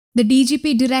The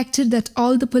DGP directed that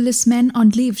all the policemen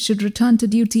on leave should return to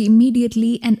duty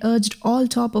immediately and urged all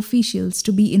top officials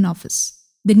to be in office.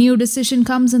 The new decision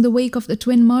comes in the wake of the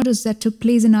twin murders that took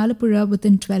place in Alappuzha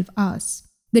within 12 hours.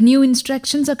 The new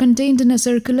instructions are contained in a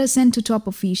circular sent to top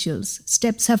officials.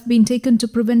 Steps have been taken to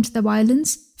prevent the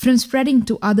violence from spreading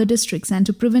to other districts and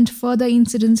to prevent further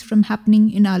incidents from happening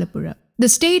in Alappuzha. The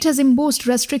state has imposed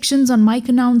restrictions on mic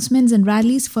announcements and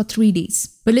rallies for 3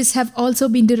 days. Police have also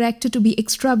been directed to be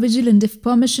extra vigilant if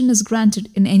permission is granted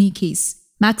in any case.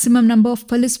 Maximum number of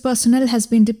police personnel has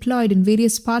been deployed in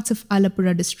various parts of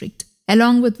Alappuzha district.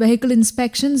 Along with vehicle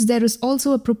inspections, there is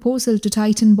also a proposal to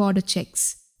tighten border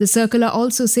checks. The circular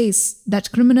also says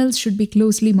that criminals should be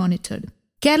closely monitored.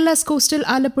 Kerala's coastal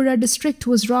Alappuzha district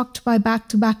was rocked by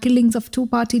back-to-back killings of two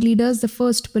party leaders, the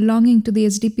first belonging to the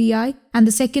SDPI and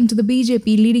the second to the BJP,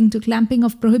 leading to clamping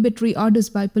of prohibitory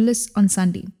orders by police on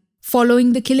Sunday.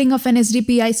 Following the killing of an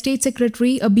SDPI state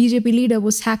secretary, a BJP leader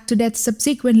was hacked to death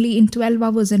subsequently in 12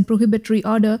 hours and prohibitory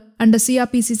order under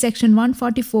CRPC section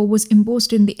 144 was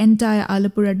imposed in the entire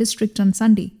Alappuzha district on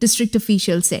Sunday, district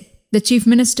officials said. The chief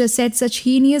minister said such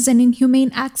heinous and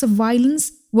inhumane acts of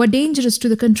violence were dangerous to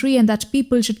the country and that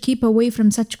people should keep away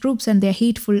from such groups and their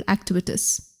hateful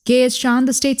activities. K.S. Chan,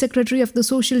 the state secretary of the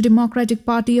Social Democratic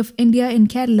Party of India in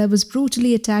Kerala, was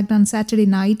brutally attacked on Saturday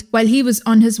night while he was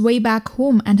on his way back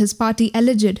home, and his party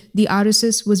alleged the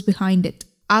RSS was behind it.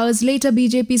 Hours later,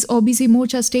 BJP's OBC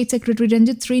Morcha state secretary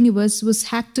Ranjit Srinivas was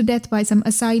hacked to death by some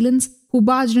assailants who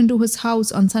barged into his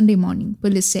house on Sunday morning,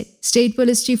 police said. State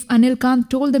Police Chief Anil Kant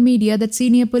told the media that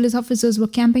senior police officers were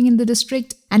camping in the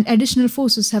district and additional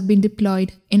forces have been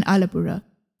deployed in Alappuzha.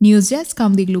 News Desk,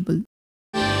 Kaumudy Global.